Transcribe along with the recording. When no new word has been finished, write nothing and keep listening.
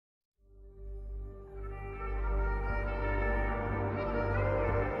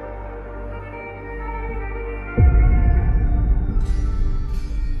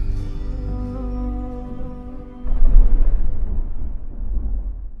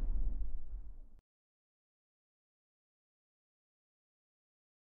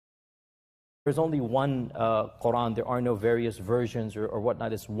There's only one Quran. There are no various versions or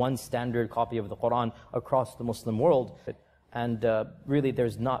whatnot. It's one standard copy of the Quran across the Muslim world. And really,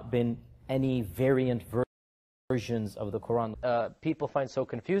 there's not been any variant versions of the Quran. People find so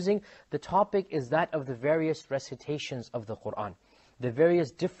confusing. The topic is that of the various recitations of the Quran, the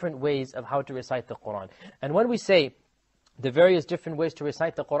various different ways of how to recite the Quran. And when we say the various different ways to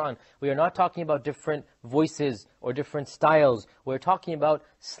recite the Quran, we are not talking about different voices or different styles. We're talking about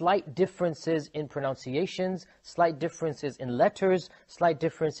slight differences in pronunciations, slight differences in letters, slight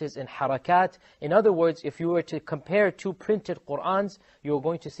differences in harakat. In other words, if you were to compare two printed Qurans, you're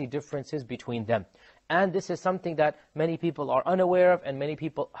going to see differences between them. And this is something that many people are unaware of and many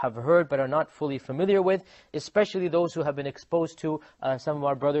people have heard but are not fully familiar with, especially those who have been exposed to some of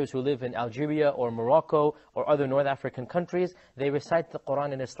our brothers who live in Algeria or Morocco or other North African countries. They recite the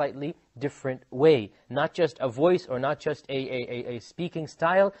Quran in a slightly different way. Not just a voice or not just a speaking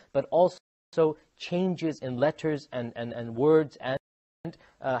style, but also changes in letters and words and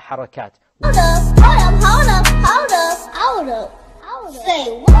harakat. Hold up.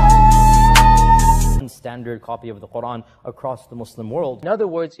 Say what? Standard copy of the Quran across the Muslim world. In other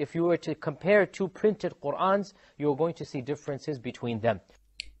words, if you were to compare two printed Qurans, you're going to see differences between them.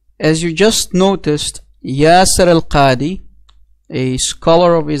 As you just noticed, Yasser al-Qadi, a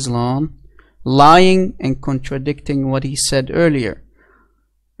scholar of Islam, lying and contradicting what he said earlier.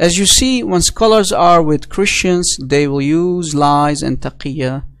 As you see, when scholars are with Christians, they will use lies and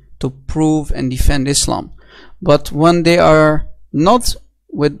taqiyya to prove and defend Islam. But when they are not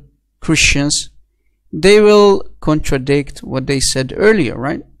with Christians, they will contradict what they said earlier,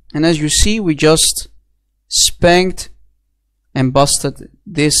 right? And as you see, we just spanked and busted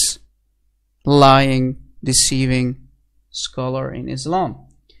this lying, deceiving scholar in Islam.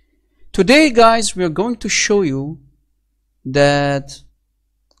 Today, guys, we are going to show you that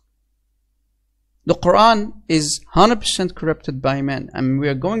the Quran is 100% corrupted by man, and we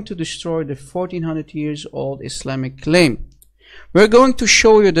are going to destroy the 1400 years old Islamic claim. We're going to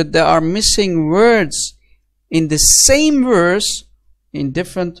show you that there are missing words in the same verse in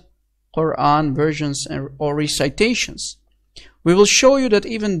different Quran versions or recitations. We will show you that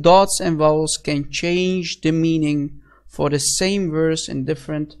even dots and vowels can change the meaning for the same verse in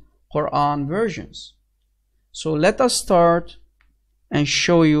different Quran versions. So let us start and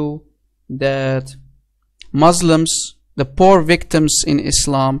show you that Muslims, the poor victims in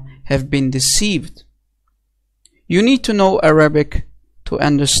Islam, have been deceived. You need to know Arabic to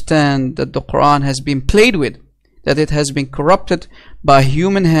understand that the Quran has been played with, that it has been corrupted by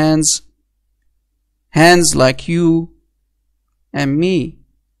human hands, hands like you and me,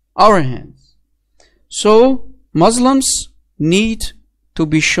 our hands. So Muslims need to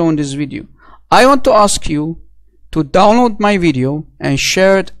be shown this video. I want to ask you to download my video and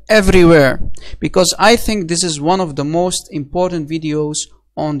share it everywhere, because I think this is one of the most important videos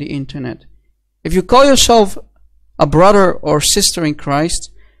on the internet. If you call yourself a brother or sister in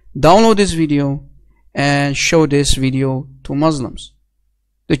Christ, download this video and show this video to Muslims.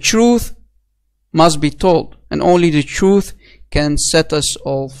 The truth must be told, and only the truth can set us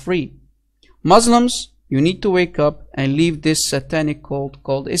all free. Muslims, you need to wake up and leave this satanic cult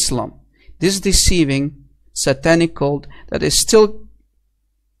called Islam. This deceiving satanic cult that is still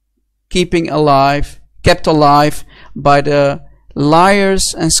kept alive by the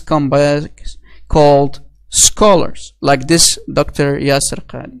liars and scumbags called scholars, like this Dr. Yasser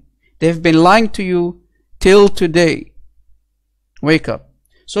Qadi. They've been lying to you till today. Wake up.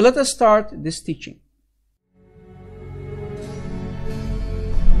 So let us start this teaching.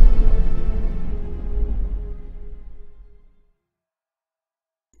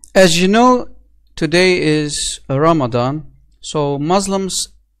 As you know, today is Ramadan, so Muslims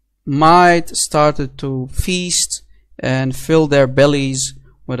might start to feast and fill their bellies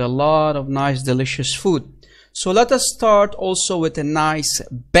with a lot of nice delicious food. So let us start also with a nice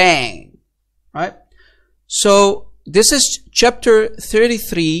bang, right? So this is chapter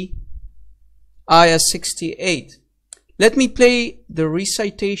 33, ayah 68. Let me play the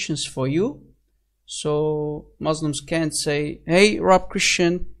recitations for you, so Muslims can't say, hey, Rob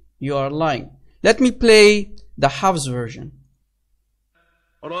Christian, you are lying. Let me play the Hafs version.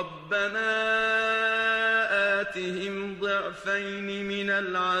 آتهم ضعفين من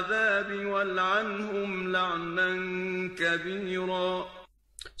العذاب والعنهم لعنا كبيرا.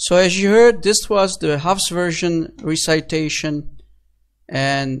 So as you heard, this was the Hafs version recitation,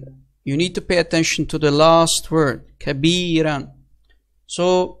 and you need to pay attention to the last word, kabiran.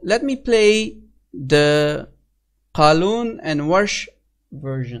 So let me play the Qalon and Warsh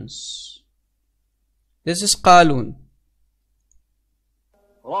versions. This is Qalon.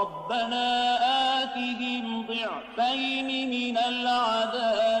 ربنا آتهم ضعفين من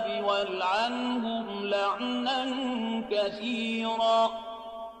العذاب والعنهم لعنا كثيرا.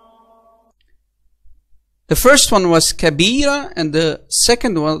 The first one was kabira and the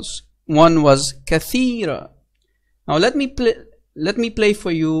second one was kathira. Now let me play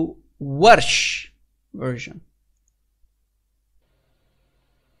for you Warsh version.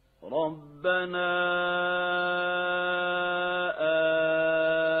 ربنا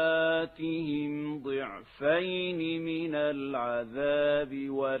آتهم ضعفين من العذاب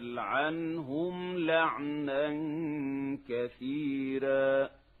والعنهم لعنا كثيرا.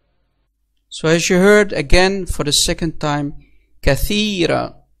 So as you heard again for the second time,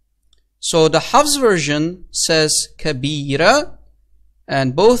 kathira. So the Hafs version says kabira,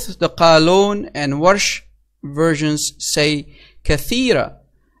 and both the Qalon and Warsh versions say kathira.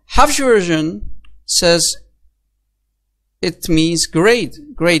 Hafs version says it means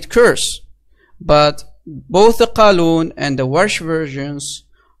great curse, but both the Qalon and the Warsh versions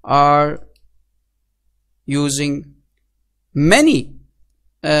are using many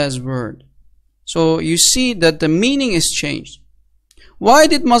as word. So you see that the meaning is changed. Why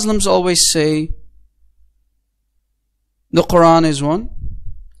did Muslims always say the Quran is one?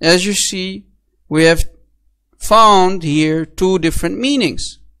 As you see, we have found here two different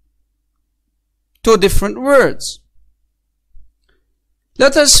meanings, two different words.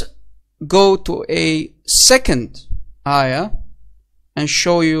 Let us go to a second ayah and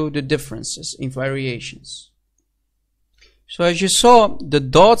show you the differences in variations. So as you saw, the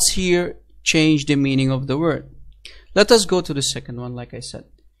dots here change the meaning of the word. Let us go to the second one, like I said.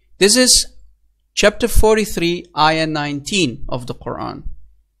 This is chapter 43, ayah 19 of the Quran.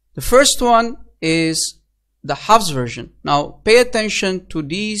 The first one is the Hafs version. Now pay attention to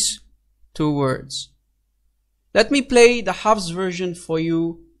these two words. Let me play the Hafs version for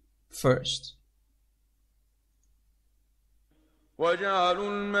you first. وجعلوا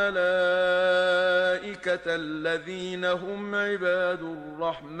الملائكة الذين هم عباد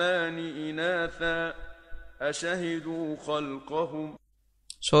الرحمن إناثا أشهدوا خلقهم.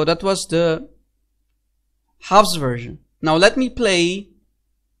 So that was the Hafs version. Now let me play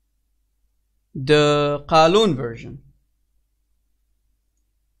the Qalon version.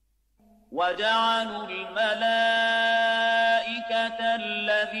 وجعلوا الملائكة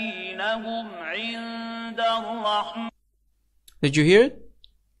الذين هم عند الرحمن. Did you hear it?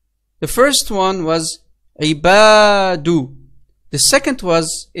 The first one was ibadu. The second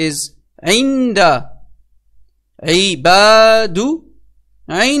is inda. Ibadu,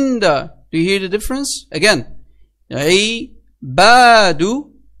 inda. Do you hear the difference? Again,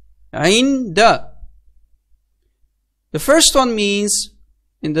 ibadu, inda. The first one means,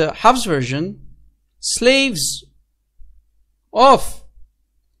 in the Hafs version, slaves of.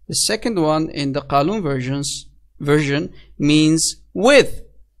 The second one in the Qalon version means with.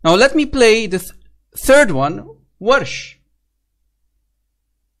 Now let me play the third one, Warsh.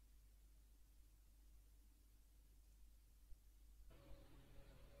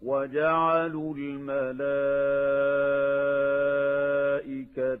 وجعلوا الملائكة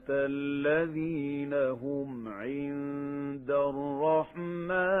الذين هم عند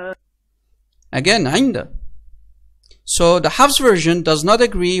الرحمن. Again, عند. So the Hafs version does not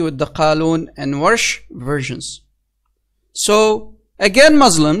agree with the Qalon and Warsh versions. So again,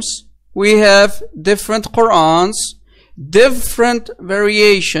 Muslims, we have different Qurans, different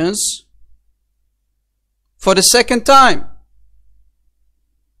variations for the second time.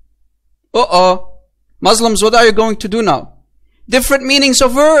 Muslims, what are you going to do now? Different meanings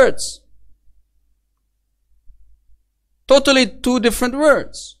of words. Totally two different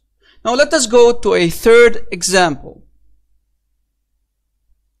words. Now let us go to a third example.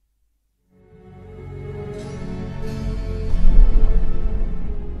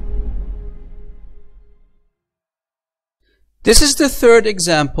 This is the third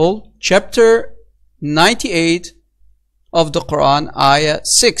example, chapter 98 of the Quran, ayah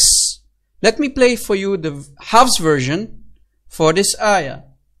 6. Let me play for you the Hafs version for this ayah.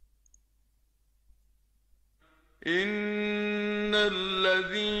 إن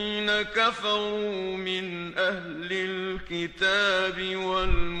الذين كفروا من أهل الكتاب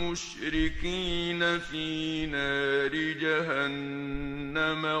والمشركين في نار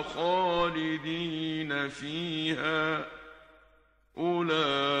جهنم خالدين فيها أولئك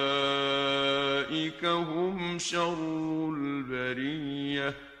هم شر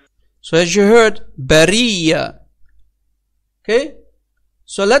البرية. So as you heard, Bariya. Okay?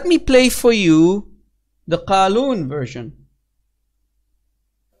 So let me play for you the Qalon version.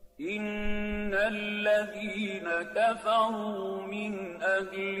 إن الذين كفروا من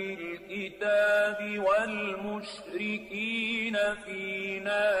أهل الكتاب والمشركين في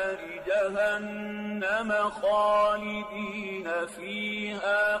نار جهنم خالدين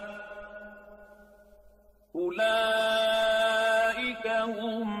فيها أولئك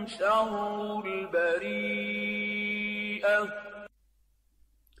هم شر البريئة.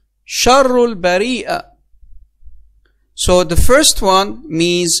 شر البريئة. So the first one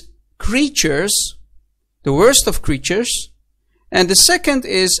means creatures, the worst of creatures, and the second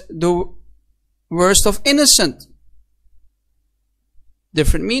is the worst of innocent.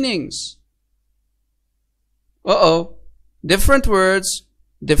 Different meanings. Different words,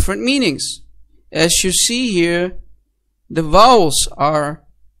 different meanings. As you see here, the vowels are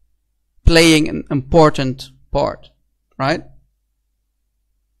playing an important part, right?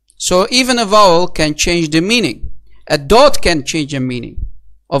 So even a vowel can change the meaning. A dot can change the meaning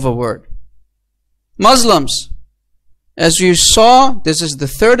of a word. Muslims, as you saw, this is the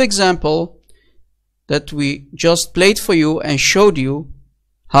third example that we just played for you and showed you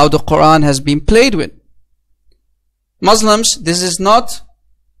how the Quran has been played with. Muslims, this is not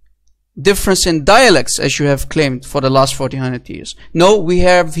difference in dialects as you have claimed for the last 1400 years. No, we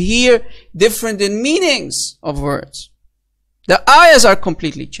have here different in meanings of words. The ayahs are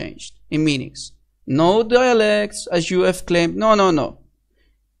completely changed in meanings. No dialects as you have claimed. No.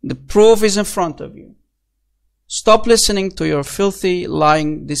 The proof is in front of you. Stop listening to your filthy,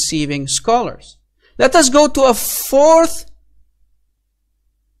 lying, deceiving scholars. Let us go to a fourth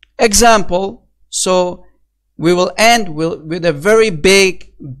example. So we will end with a very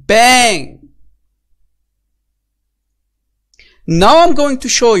big bang. Now I'm going to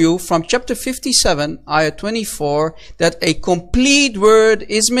show you from chapter 57, ayah 24, that a complete word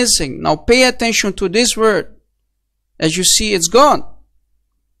is missing. Now pay attention to this word. As you see, it's gone.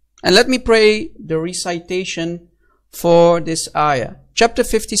 And let me pray the recitation for this ayah. Chapter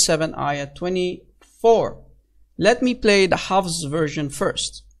 57, ayah 24. Let me play the Hafs version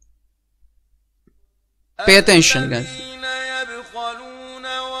first. Pay attention, guys.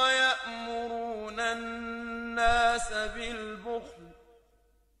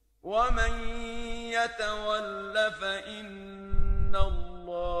 ومن يتول فإن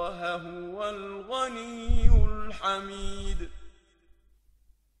الله هو الغني الحميد.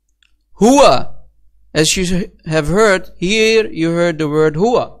 Huwa, as you have heard, here you heard the word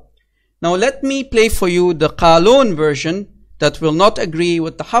huwa. Now let me play for you the Qalon version that will not agree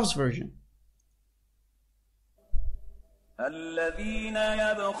with the Hafs version. الذين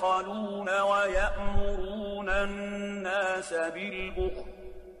يبخلون ويأمرون الناس بالبخل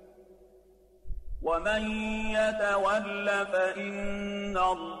ومن يتول فإن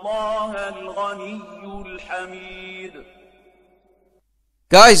الله الغني الحميد.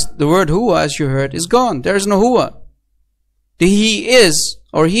 Guys, the word huwa, as you heard, is gone. There is no huwa. The he is,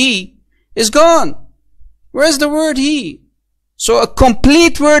 or he, is gone. Where's the word he? So a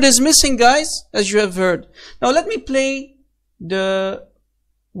complete word is missing, guys, as you have heard. Now let me play the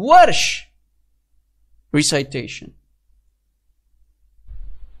Warsh recitation.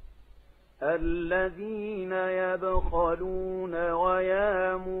 الذين يبخلون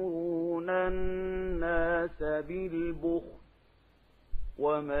ويأمرون الناس بالبخل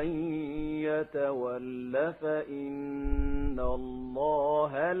ومن يتول فإن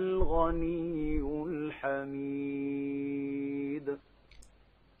الله الغني الحميد.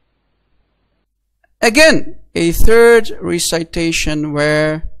 Again, a third recitation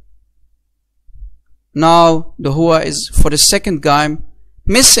where now the huwa is for the second time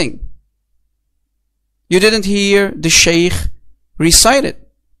missing. You didn't hear the Shaykh recite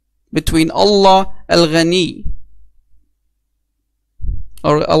it between Allah al-Ghani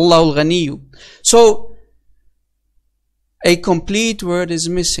or Allah al-Ghaniyu. So a complete word is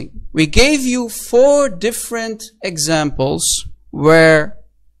missing. We gave you 4 different examples where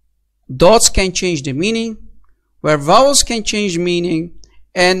dots can change the meaning, where vowels can change meaning,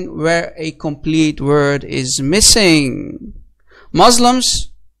 and where a complete word is missing.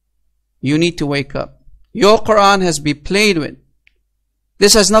 Muslims, you need to wake up. Your Quran has been played with.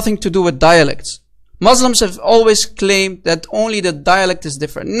 This has nothing to do with dialects. Muslims have always claimed that only the dialect is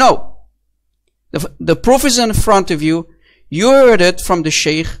different. No. The proof is in front of you. You heard it from the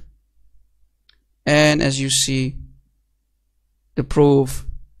Shaykh. And as you see, the proof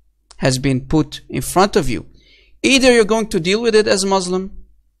has been put in front of you. Either you're going to deal with it as a Muslim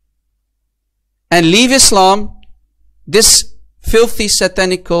and leave Islam, this filthy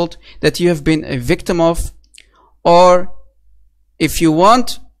satanic cult that you have been a victim of, or if you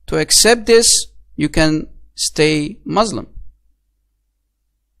want to accept this, you can stay Muslim.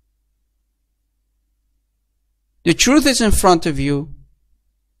 The truth is in front of you.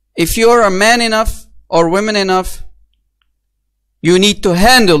 If you're a man enough or women enough, you need to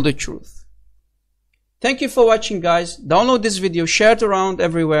handle the truth. Thank you for watching, guys. Download this video, share it around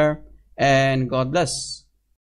everywhere, and God bless.